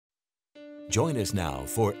Join us now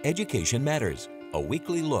for Education Matters, a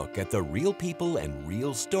weekly look at the real people and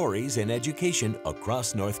real stories in education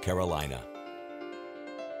across North Carolina.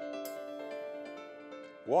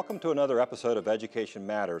 Welcome to another episode of Education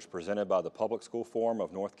Matters presented by the Public School Forum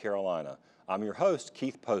of North Carolina. I'm your host,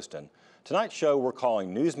 Keith Poston. Tonight's show we're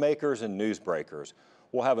calling Newsmakers and Newsbreakers.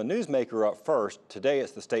 We'll have a newsmaker up first. Today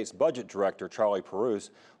it's the state's Budget Director Charlie Perusse,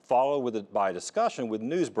 followed by a discussion with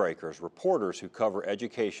Newsbreakers, reporters who cover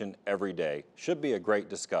education every day. Should be a great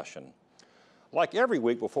discussion. Like every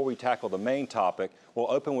week, before we tackle the main topic,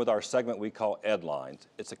 we'll open with our segment we call Edlines.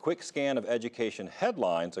 It's a quick scan of education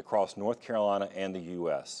headlines across North Carolina and the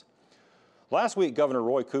U.S. Last week, Governor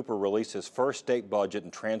Roy Cooper released his first state budget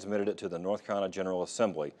and transmitted it to the North Carolina General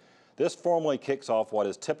Assembly. This formally kicks off what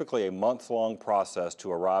is typically a month-long process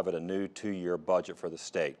to arrive at a new two-year budget for the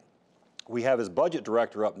state. We have his budget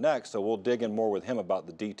director up next, so we'll dig in more with him about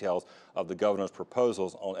the details of the governor's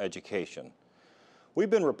proposals on education. We've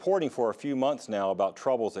been reporting for a few months now about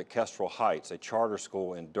troubles at Kestrel Heights, a charter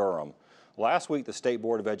school in Durham. Last week, the State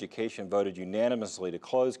Board of Education voted unanimously to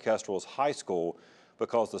close Kestrel's high school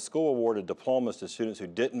because the school awarded diplomas to students who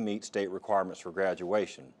didn't meet state requirements for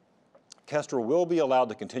graduation. Kestrel will be allowed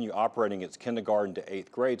to continue operating its kindergarten to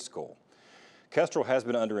 8th grade school. Kestrel has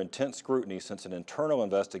been under intense scrutiny since an internal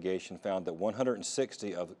investigation found that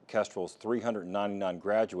 160 of Kestrel's 399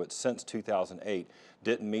 graduates since 2008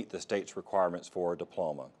 didn't meet the state's requirements for a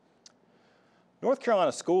diploma. North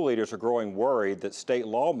Carolina school leaders are growing worried that state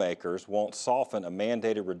lawmakers won't soften a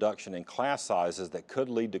mandated reduction in class sizes that could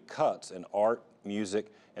lead to cuts in art,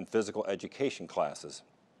 music, and physical education classes.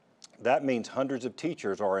 That means hundreds of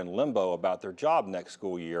teachers are in limbo about their job next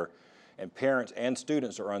school year, and parents and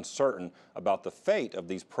students are uncertain about the fate of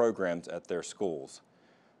these programs at their schools.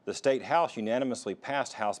 The State House unanimously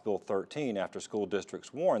passed House Bill 13 after school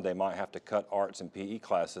districts warned they might have to cut arts and PE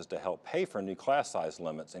classes to help pay for new class size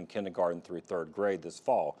limits in kindergarten through 3rd grade this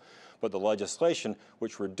fall. But the legislation,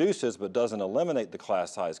 which reduces but doesn't eliminate the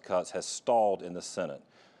class size cuts, has stalled in the Senate.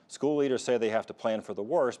 School leaders say they have to plan for the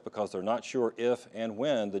worst because they're not sure if and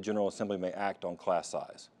when the General Assembly may act on class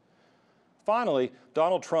size. Finally,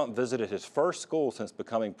 Donald Trump visited his first school since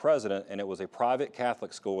becoming president, and it was a private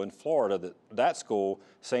Catholic school in Florida. That school,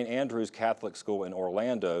 St. Andrew's Catholic School in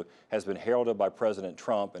Orlando, has been heralded by President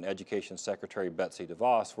Trump and Education Secretary Betsy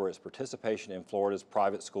DeVos for its participation in Florida's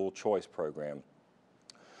private school choice program.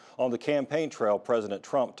 On the campaign trail, President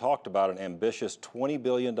Trump talked about an ambitious $20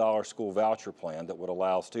 billion school voucher plan that would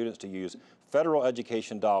allow students to use federal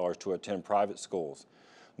education dollars to attend private schools.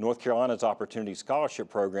 North Carolina's Opportunity Scholarship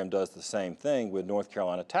Program does the same thing with North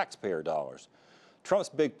Carolina taxpayer dollars. Trump's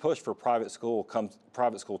big push for private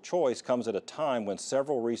school choice comes at a time when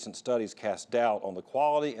several recent studies cast doubt on the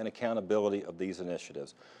quality and accountability of these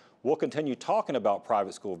initiatives. We'll continue talking about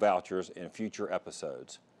private school vouchers in future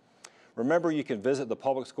episodes. Remember, you can visit the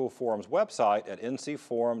Public School Forum's website at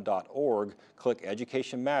ncforum.org, click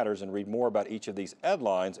Education Matters, and read more about each of these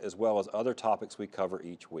headlines as well as other topics we cover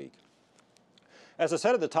each week. As I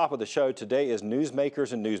said at the top of the show, today is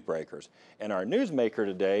Newsmakers and Newsbreakers. And our newsmaker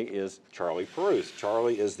today is Charlie Perusse.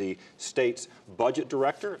 Charlie is the state's Budget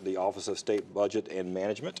Director, the Office of State Budget and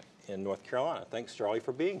Management in North Carolina. Thanks, Charlie,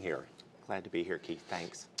 for being here. Glad to be here, Keith.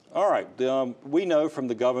 Thanks. All right. We know from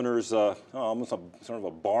the governor's almost sort of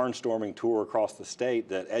a barnstorming tour across the state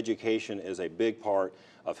that education is a big part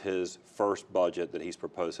of his first budget that he's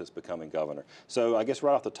proposed since becoming governor. So I guess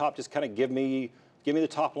right off the top, just kind of give me the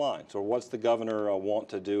top line. So what's the governor want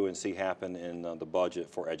to do and see happen in the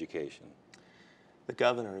budget for education? The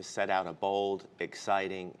governor has set out a bold,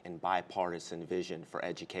 exciting, and bipartisan vision for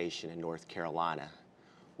education in North Carolina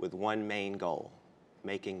with one main goal: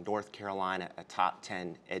 making North Carolina a top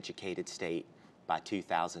 10 educated state by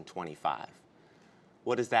 2025.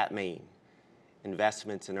 What does that mean?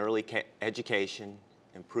 Investments in early education,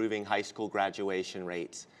 improving high school graduation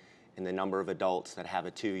rates, and the number of adults that have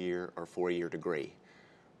a 2-year or 4-year degree.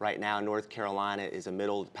 Right now, North Carolina is a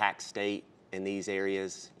middle-of-the-pack state in these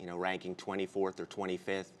areas, ranking 24th or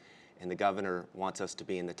 25th, and the governor wants us to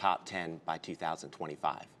be in the top 10 by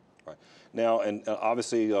 2025. Right. Now, and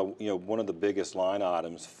obviously, one of the biggest line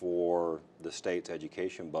items for the state's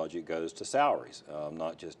education budget goes to salaries,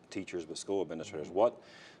 not just teachers, but school administrators. Mm-hmm.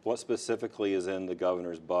 What specifically is in the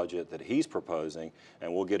governor's budget that he's proposing,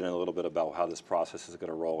 and we'll get in a little bit about how this process is going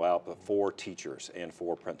to roll out, but for teachers and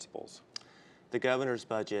for principals? The governor's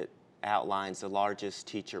budget outlines the largest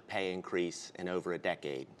teacher pay increase in over a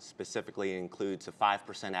decade. Specifically, it includes a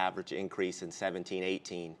 5% average increase in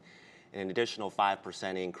 17-18, and an additional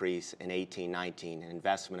 5% increase in 18-19, an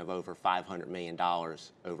investment of over $500 million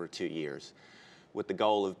over 2 years, with the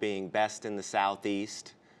goal of being best in the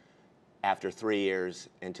Southeast, after 3 years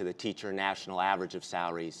and to the teacher national average of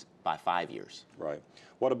salaries by 5 years. Right.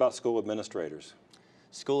 What about school administrators?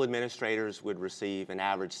 School administrators would receive an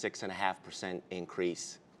average 6.5%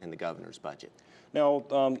 increase in the governor's budget. Now,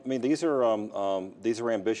 I mean, these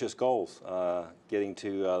are ambitious goals. Getting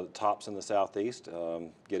to tops in the Southeast,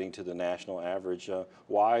 getting to the national average.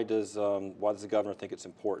 Why does the governor think it's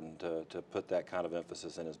important to put that kind of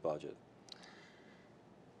emphasis in his budget?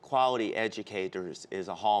 Quality educators is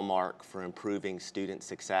a hallmark for improving student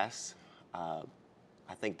success.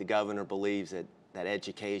 I think the governor believes that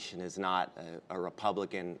education is not a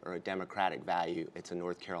Republican or a Democratic value, it's a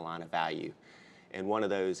North Carolina value. And one of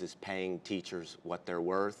those is paying teachers what they're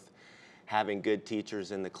worth, having good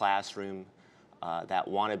teachers in the classroom that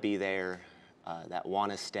want to be there, that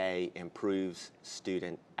want to stay, improves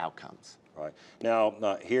student outcomes. Right.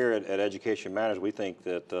 Now, here at Education Matters, we think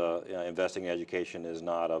that investing in education is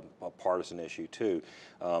not a partisan issue, too.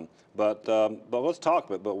 But let's talk.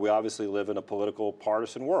 But we obviously live in a political,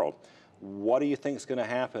 partisan world. What do you think is going to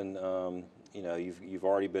happen? You know, you've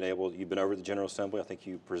already you've been over the General Assembly. I think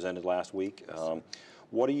you presented last week.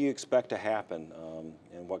 What do you expect to happen,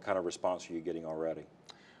 and what kind of response are you getting already?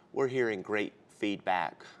 We're hearing great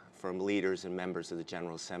feedback from leaders and members of the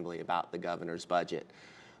General Assembly about the governor's budget.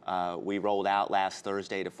 We rolled out last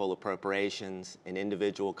Thursday to full appropriations. In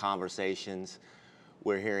individual conversations,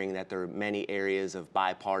 we're hearing that there are many areas of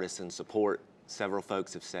bipartisan support. Several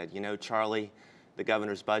folks have said, you know, Charlie, the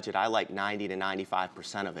governor's budget, I like 90 to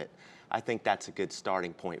 95% of it. I think that's a good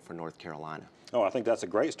starting point for North Carolina. Oh, I think that's a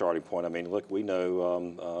great starting point. I mean, look, we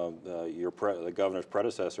know the governor's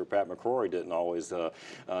predecessor, Pat McCrory, didn't always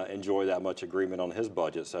enjoy that much agreement on his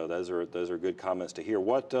budget. So those are good comments to hear.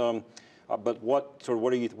 Where do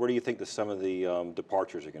you think some of the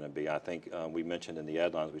departures are going to be? I think we mentioned in the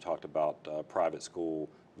headlines, we talked about private school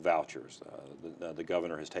vouchers. The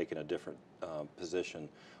governor has taken a different position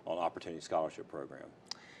on Opportunity Scholarship Program.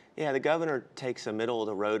 Yeah, the governor takes a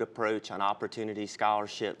middle-of-the-road approach on opportunity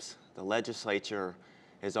scholarships. The legislature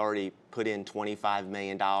has already put in $25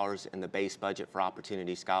 million in the base budget for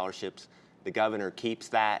opportunity scholarships. The governor keeps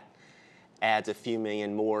that, adds a few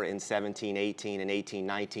million more in 17-18 and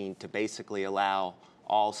 18-19 to basically allow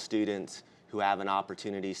all students who have an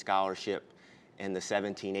opportunity scholarship in the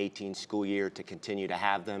 17-18 school year to continue to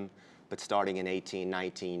have them, but starting in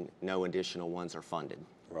 18-19, no additional ones are funded.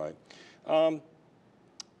 Right.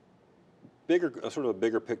 Sort of a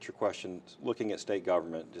bigger picture question, looking at state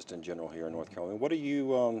government just in general here in North Carolina, what do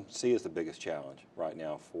you see as the biggest challenge right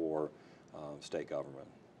now for state government?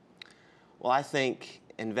 Well, I think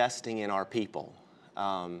investing in our people.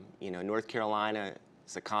 You know, North Carolina's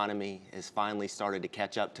economy has finally started to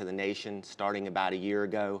catch up to the nation starting about a year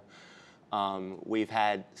ago. We've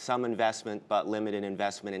had some investment, but limited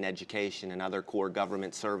investment in education and other core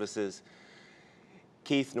government services.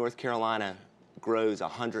 Keith, North Carolina grows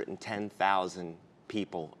 110,000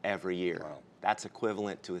 people every year. Wow. That's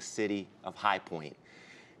equivalent to a city of High Point.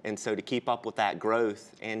 And so to keep up with that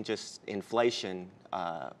growth and just inflation,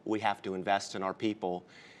 we have to invest in our people.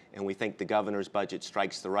 And we think the governor's budget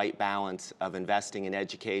strikes the right balance of investing in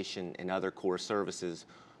education and other core services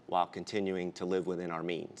while continuing to live within our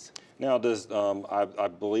means. Now, I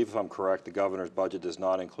believe, if I'm correct, the governor's budget does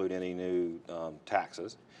not include any new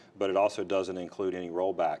taxes, but it also doesn't include any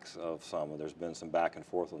rollbacks of some. There's been some back and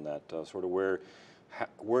forth on that. Sort of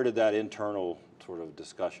where did that internal sort of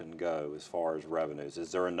discussion go as far as revenues?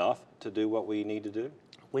 Is there enough to do what we need to do?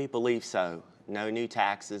 We believe so. No new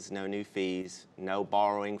taxes, no new fees, no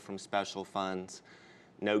borrowing from special funds,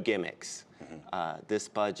 no gimmicks. This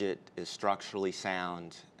budget is structurally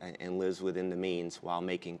sound and lives within the means while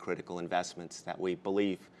making critical investments that we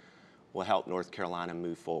believe will help North Carolina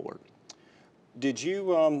move forward. Did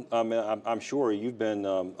you, I'm sure you've been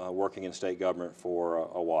working in state government for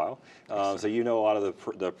a while, so you know a lot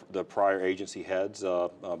of the prior agency heads,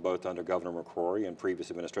 both under Governor McCrory and previous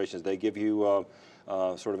administrations. They give you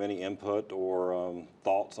sort of any input or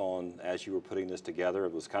thoughts on, as you were putting this together?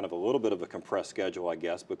 It was kind of a little bit of a compressed schedule, I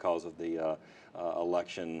guess, because of the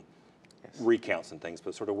election recounts and things,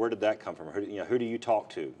 but sort of where did that come from? Who do you talk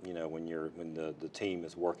to, when the team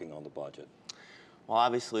is working on the budget? Well,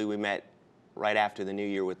 obviously we met right after the new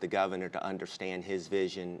year with the governor to understand his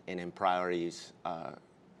vision and in priorities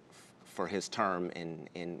for his term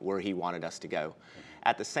and where he wanted us to go.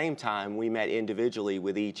 At the same time, we met individually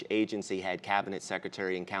with each agency head, cabinet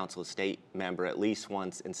secretary, and council of state member at least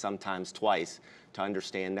once and sometimes twice to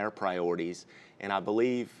understand their priorities. And I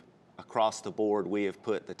believe across the board, we have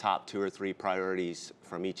put the top 2 or 3 priorities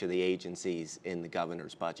from each of the agencies in the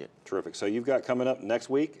governor's budget. Terrific. So you've got coming up next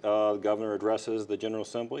week, the governor addresses the General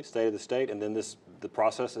Assembly, State of the State, and then this the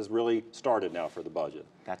process has really started now for the budget.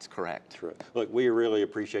 That's correct. True. Look, we really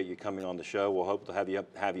appreciate you coming on the show. We'll hope to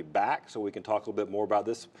have you back so we can talk a little bit more about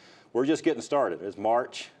this. We're just getting started. It's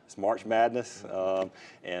March Madness, but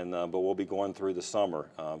we'll be going through the summer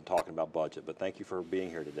talking about budget. But thank you for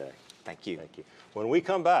being here today. Thank you. Thank you. When we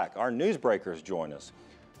come back, our newsbreakers join us.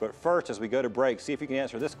 But first, as we go to break, see if you can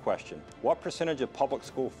answer this question. What percentage of public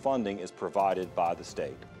school funding is provided by the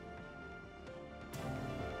state?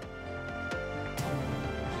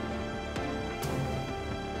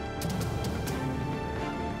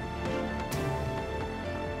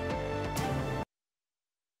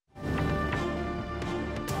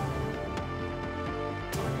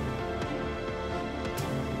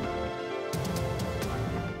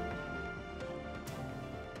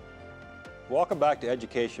 Welcome back to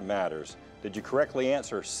Education Matters. Did you correctly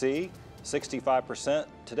answer C, 65%?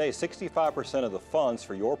 Today, 65% of the funds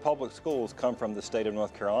for your public schools come from the state of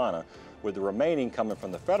North Carolina, with the remaining coming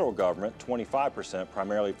from the federal government, 25%,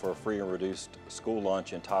 primarily for free and reduced school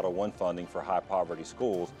lunch and Title I funding for high poverty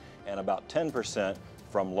schools, and about 10%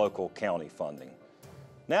 from local county funding.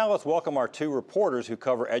 Now let's welcome our two reporters who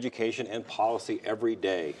cover education and policy every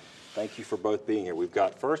day. Thank you for both being here. We've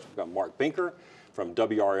got Mark Binker from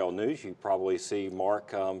WRAL News. You probably see Mark,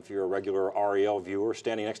 if you're a regular RAL viewer,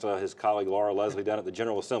 standing next to his colleague Laura Leslie down at the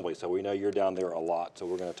General Assembly. So we know you're down there a lot. So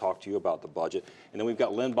we're going to talk to you about the budget. And then we've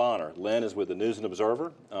got Lynn Bonner. Lynn is with the News and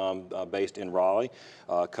Observer, based in Raleigh,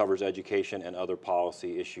 covers education and other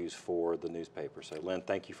policy issues for the newspaper. So Lynn,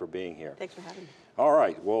 thank you for being here. Thanks for having me. All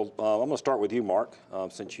right. Well, I'm going to start with you, Mark.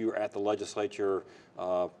 Since you're at the legislature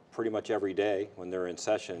pretty much every day when they're in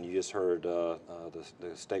session, you just heard the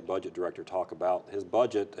state budget director talk about his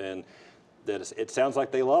budget, and that it sounds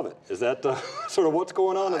like they love it. Is that sort of what's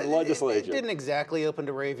going on in the legislature? It didn't exactly open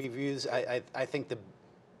to rave reviews. I think the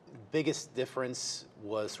biggest difference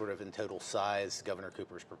was sort of in total size. Governor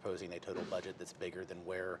Cooper's proposing a total budget that's bigger than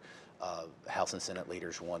where House and Senate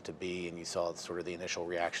leaders want to be, and you saw sort of the initial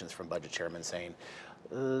reactions from budget chairmen saying,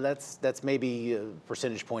 that's maybe a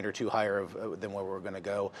percentage point or two higher than where we're going to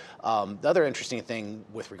go. The other interesting thing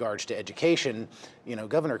with regards to education,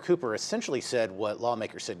 Governor Cooper essentially said what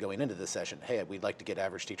lawmakers said going into this session. Hey, we'd like to get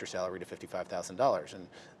average teacher salary to $55,000, and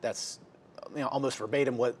that's almost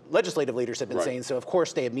verbatim what legislative leaders have been saying. So of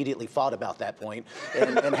course they immediately fought about that point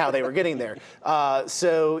and how they were getting there.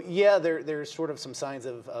 So yeah, there's sort of some signs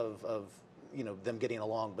of them getting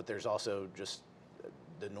along, but there's also just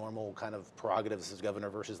the normal kind of prerogatives as governor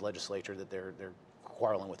versus legislature that they're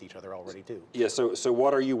quarreling with each other already too. Yeah. So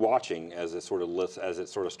what are you watching as it sort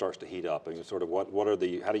of starts to heat up? I mean, sort of what are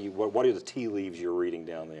the tea leaves you're reading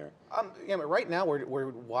down there? Right now we're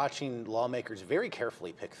watching lawmakers very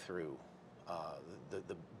carefully pick through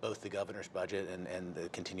both the governor's budget and the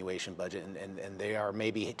continuation budget, and they are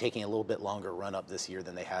maybe taking a little bit longer run up this year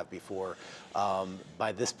than they have before.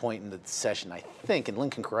 By this point in the session, I think, and Lynn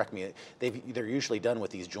can correct me, they're usually done with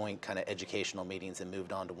these joint kind of educational meetings and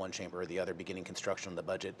moved on to one chamber or the other, beginning construction on the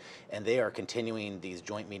budget, and they are continuing these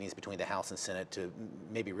joint meetings between the House and Senate to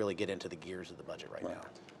maybe really get into the gears of the budget right now.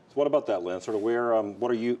 So what about that, Lynn? Sort of where,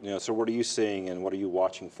 what are you seeing and what are you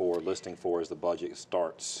watching for, listening for as the budget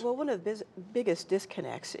starts? Well, one of the biggest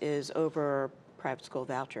disconnects is over private school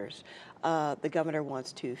vouchers. The governor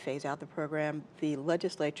wants to phase out the program. The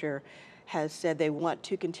legislature has said they want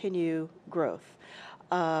to continue growth.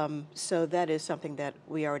 So that is something that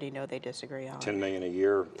we already know they disagree on. $10 million a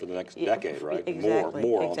year for the next decade, right? Exactly,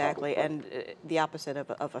 more exactly, and the opposite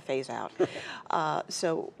of a phase out.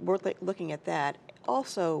 So we're looking at that.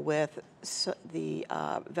 Also with the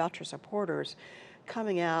voucher supporters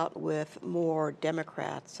coming out with more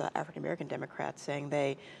Democrats, African-American Democrats, saying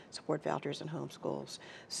they support vouchers and homeschools.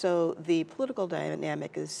 So the political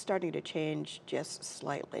dynamic is starting to change just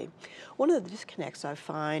slightly. One of the disconnects I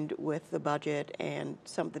find with the budget and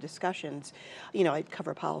some of the discussions, I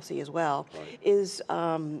cover policy as well, is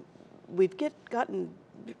we've gotten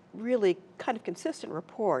really kind of consistent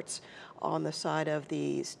reports on the side of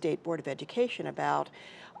the State Board of Education about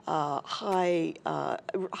highly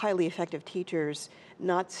effective teachers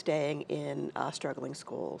not staying in struggling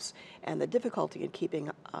schools, and the difficulty in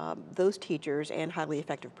keeping those teachers and highly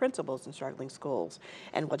effective principals in struggling schools,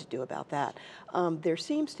 and what to do about that. There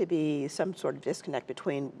seems to be some sort of disconnect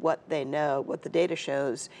between what they know, what the data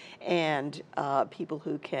shows, and people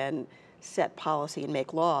who can set policy and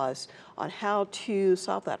make laws on how to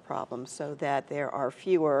solve that problem so that there are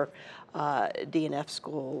fewer DNF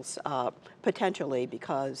schools potentially,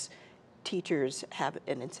 because teachers have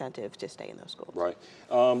an incentive to stay in those schools. Right.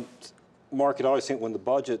 Mark, it always seems when the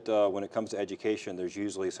budget, when it comes to education, there's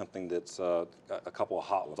usually something that's a couple of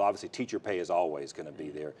hot ones. Obviously, teacher pay is always going to be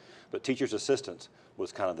there, but teachers' assistants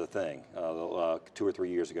was kind of the thing 2 or 3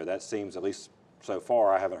 years ago. That seems, at least so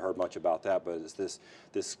far, I haven't heard much about that, but it's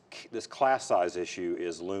this class size issue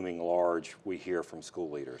is looming large, we hear from school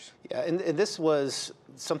leaders. Yeah, and this was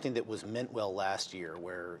something that was meant well last year,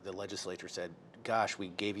 where the legislature said, gosh, we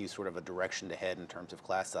gave you sort of a direction to head in terms of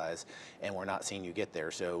class size, and we're not seeing you get there.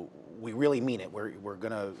 So we really mean it. We're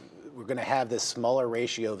gonna have this smaller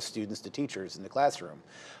ratio of students to teachers in the classroom.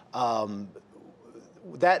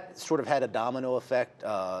 That sort of had a domino effect.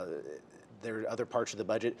 There are other parts of the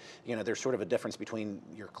budget. You know, there's sort of a difference between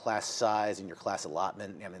your class size and your class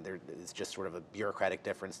allotment. I mean, it's just sort of a bureaucratic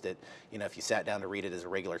difference that, you know, if you sat down to read it as a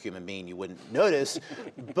regular human being, you wouldn't notice.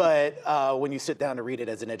 But when you sit down to read it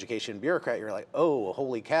as an education bureaucrat, you're like, oh,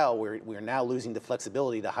 holy cow, we're now losing the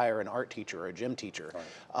flexibility to hire an art teacher or a gym teacher.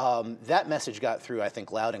 Right. That message got through, I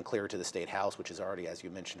think, loud and clear to the State House, which has already, as you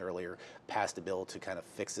mentioned earlier, passed a bill to kind of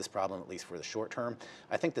fix this problem, at least for the short term.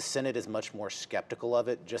 I think the Senate is much more skeptical of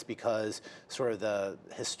it, just because sort of the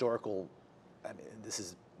historical, I mean, this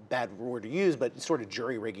is a bad word to use, but sort of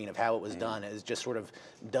jury rigging of how it was done is just sort of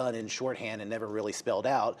done in shorthand and never really spelled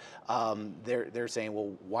out. They're saying,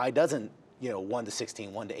 well, why doesn't, you know, 1 to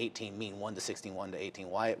 16, 1 to 18 mean 1 to 16, 1 to 18?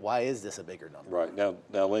 Why is this a bigger number? Right.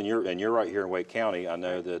 Now, Lynn, you're right here in Wake County. I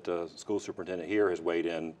know that the school superintendent here has weighed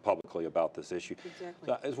in publicly about this issue. Exactly.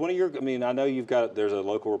 So is one of your, I mean, I know there's a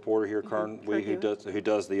local reporter here, Kern Wee, who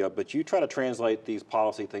does the, but you try to translate these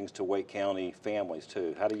policy things to Wake County families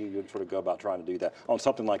too. How do you sort of go about trying to do that on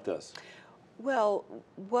something like this? Well,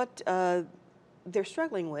 what they're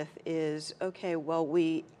struggling with is, okay, well,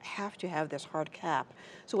 we have to have this hard cap.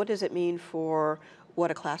 So what does it mean for what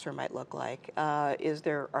a classroom might look like? Are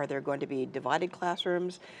there going to be divided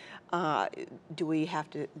classrooms? Do they have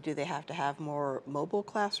to have more mobile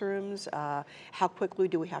classrooms? How quickly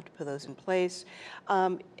do we have to put those in place?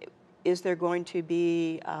 Is there going to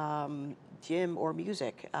be gym or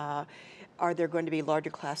music? Are there going to be larger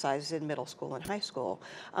class sizes in middle school and high school?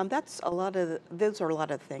 Those are a lot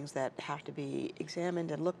of things that have to be examined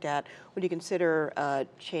and looked at when you consider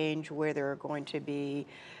change where there are going to be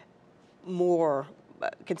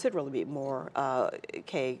considerably more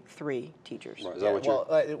K-3 teachers. Right. Is that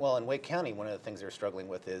what well, in Wake County, one of the things they're struggling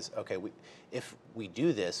with is, okay, if we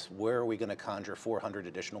do this, where are we going to conjure 400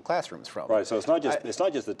 additional classrooms from? Right. So it's not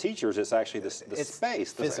just the teachers; it's actually the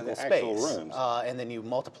space, the physical actual space. rooms. And then you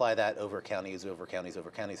multiply that over counties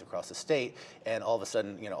across the state, and all of a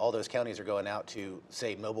sudden, you know, all those counties are going out to,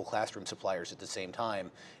 say, mobile classroom suppliers at the same time,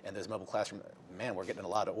 and those mobile classroom, man, we're getting a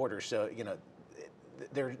lot of orders. So, you know,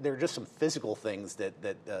 there are just some physical things that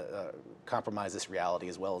compromise this reality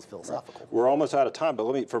as well as philosophical. We're almost out of time, but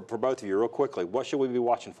let me, for both of you, real quickly, what should we be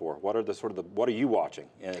watching for? What are what are you watching?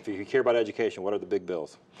 And if you care about education, what are the big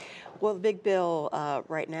bills? Well, the big bill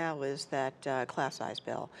right now is that class size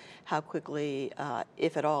bill. How quickly,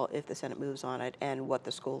 if at all, if the Senate moves on it, and what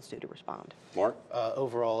the schools do to respond. Mark?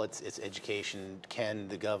 Overall, it's education. Can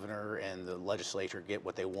the governor and the legislature get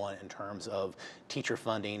what they want in terms of teacher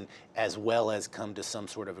funding, as well as come to some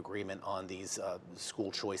sort of agreement on these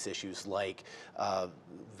school choice issues like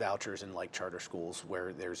vouchers and like charter schools,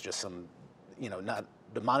 where there's just some, you know, not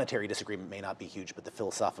the monetary disagreement may not be huge, but the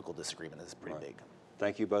philosophical disagreement is pretty big.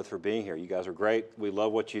 Thank you both for being here. You guys are great. We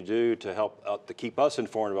love what you do to help to keep us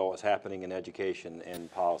informed about what's happening in education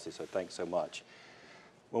and policy, so thanks so much.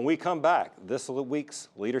 When we come back, this week's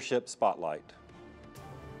Leadership Spotlight.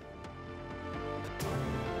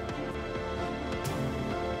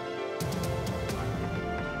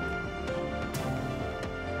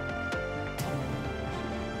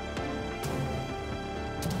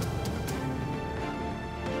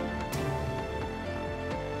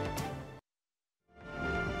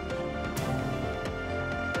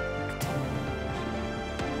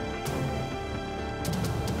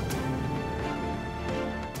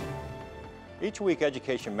 Each week,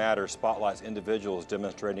 Education Matters spotlights individuals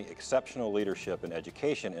demonstrating exceptional leadership in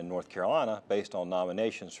education in North Carolina based on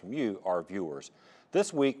nominations from you, our viewers.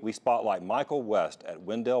 This week, we spotlight Michael West at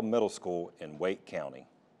Wendell Middle School in Wake County.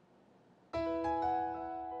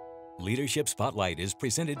 Leadership Spotlight is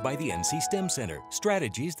presented by the NC STEM Center,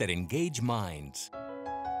 strategies that engage minds.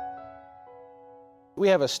 We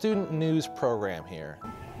have a student news program here.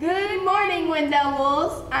 Good morning, Wendell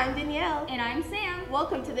Wolves. I'm Danielle. And I'm Sam.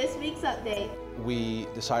 Welcome to this week's update. We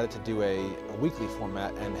decided to do a weekly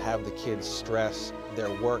format and have the kids stress their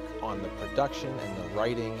work on the production and the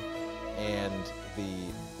writing and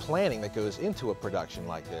the planning that goes into a production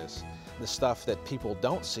like this. The stuff that people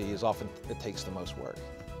don't see is often it takes the most work.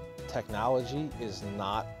 Technology is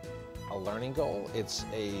not a learning goal, it's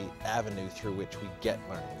an avenue through which we get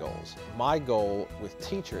learning goals. My goal with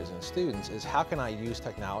teachers and students is how can I use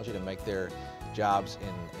technology to make their jobs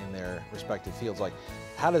in their respective fields? Like,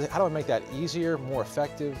 how do I make that easier, more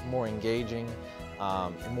effective, more engaging,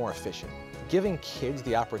 and more efficient? Giving kids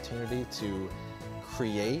the opportunity to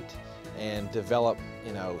create and develop,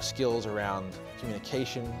 skills around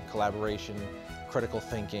communication, collaboration, critical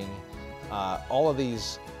thinking, all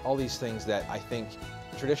these things that I think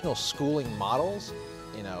traditional schooling models,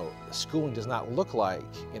 schooling does not look like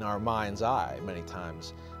in our mind's eye many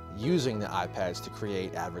times. Using the iPads to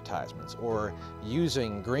create advertisements or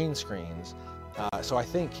using green screens. So I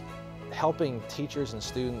think helping teachers and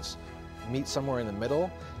students meet somewhere in the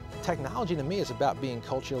middle, technology to me is about being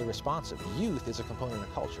culturally responsive. Youth is a component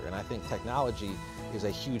of culture, and I think technology is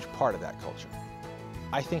a huge part of that culture.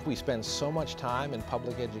 I think we spend so much time in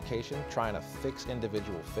public education trying to fix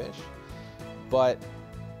individual fish, but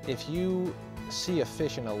if you see a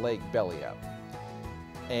fish in a lake belly up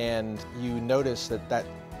and you notice that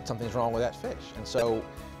something's wrong with that fish, and so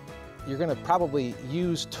you're going to probably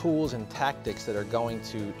use tools and tactics that are going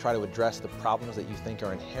to try to address the problems that you think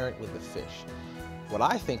are inherent with the fish. What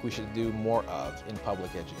I think we should do more of in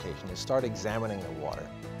public education is start examining the water.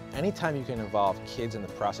 Anytime you can involve kids in the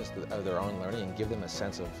process of their own learning and give them a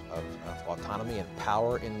sense of autonomy and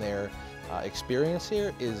power in their experience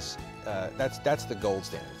here is, that's the gold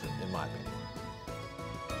standard, in my opinion.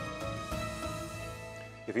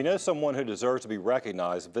 If you know someone who deserves to be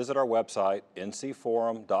recognized, visit our website,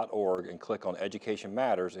 ncforum.org, and click on Education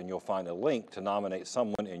Matters, and you'll find a link to nominate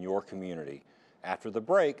someone in your community. After the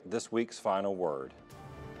break, this week's final word.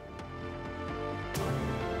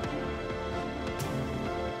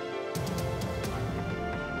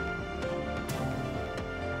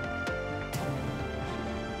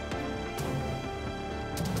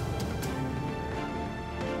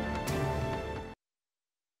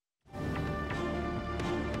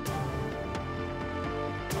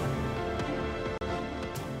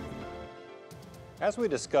 As we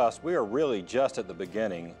discussed, we are really just at the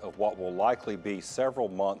beginning of what will likely be several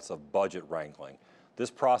months of budget wrangling. This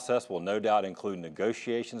process will no doubt include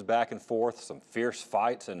negotiations back and forth, some fierce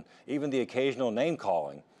fights, and even the occasional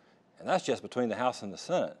name-calling. And that's just between the House and the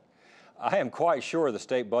Senate. I am quite sure the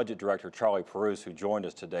State Budget Director Charlie Perusse, who joined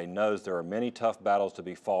us today, knows there are many tough battles to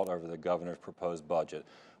be fought over the governor's proposed budget.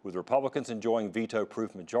 With Republicans enjoying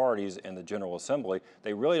veto-proof majorities in the General Assembly,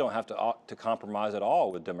 they really don't have to compromise at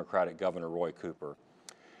all with Democratic Governor Roy Cooper.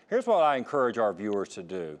 Here's what I encourage our viewers to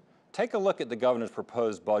do. Take a look at the governor's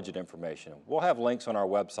proposed budget information. We'll have links on our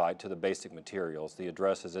website to the basic materials. The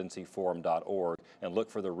address is ncforum.org, and look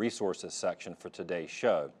for the resources section for today's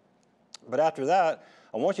show. But after that,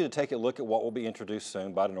 I want you to take a look at what will be introduced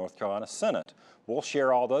soon by the North Carolina Senate. We'll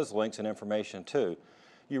share all those links and information too.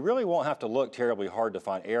 You really won't have to look terribly hard to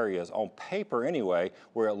find areas, on paper anyway,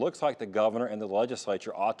 where it looks like the governor and the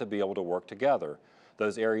legislature ought to be able to work together.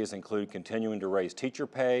 Those areas include continuing to raise teacher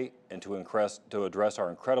pay and to address our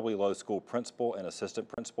incredibly low school principal and assistant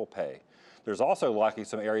principal pay. There's also likely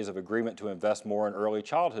some areas of agreement to invest more in early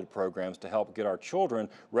childhood programs to help get our children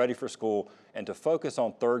ready for school and to focus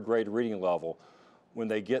on third grade reading level when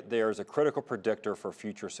they get there as a critical predictor for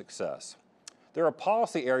future success. There are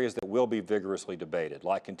policy areas that will be vigorously debated,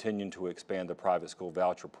 like continuing to expand the private school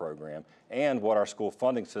voucher program and what our school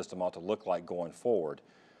funding system ought to look like going forward.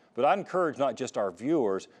 But I encourage not just our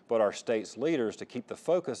viewers, but our state's leaders to keep the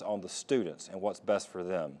focus on the students and what's best for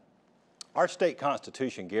them. Our state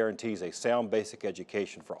constitution guarantees a sound basic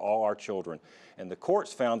education for all our children, and the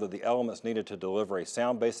courts found that the elements needed to deliver a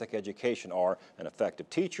sound basic education are an effective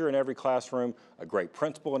teacher in every classroom, a great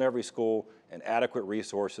principal in every school, and adequate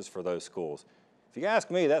resources for those schools. If you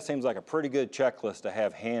ask me, that seems like a pretty good checklist to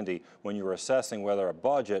have handy when you're assessing whether a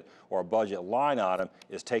budget or a budget line item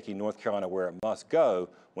is taking North Carolina where it must go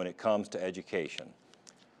when it comes to education.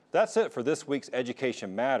 That's it for this week's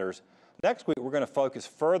Education Matters. Next week, we're going to focus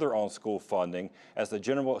further on school funding as the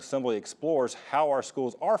General Assembly explores how our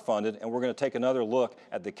schools are funded, and we're going to take another look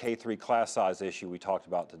at the K-3 class size issue we talked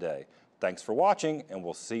about today. Thanks for watching, and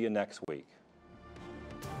we'll see you next week.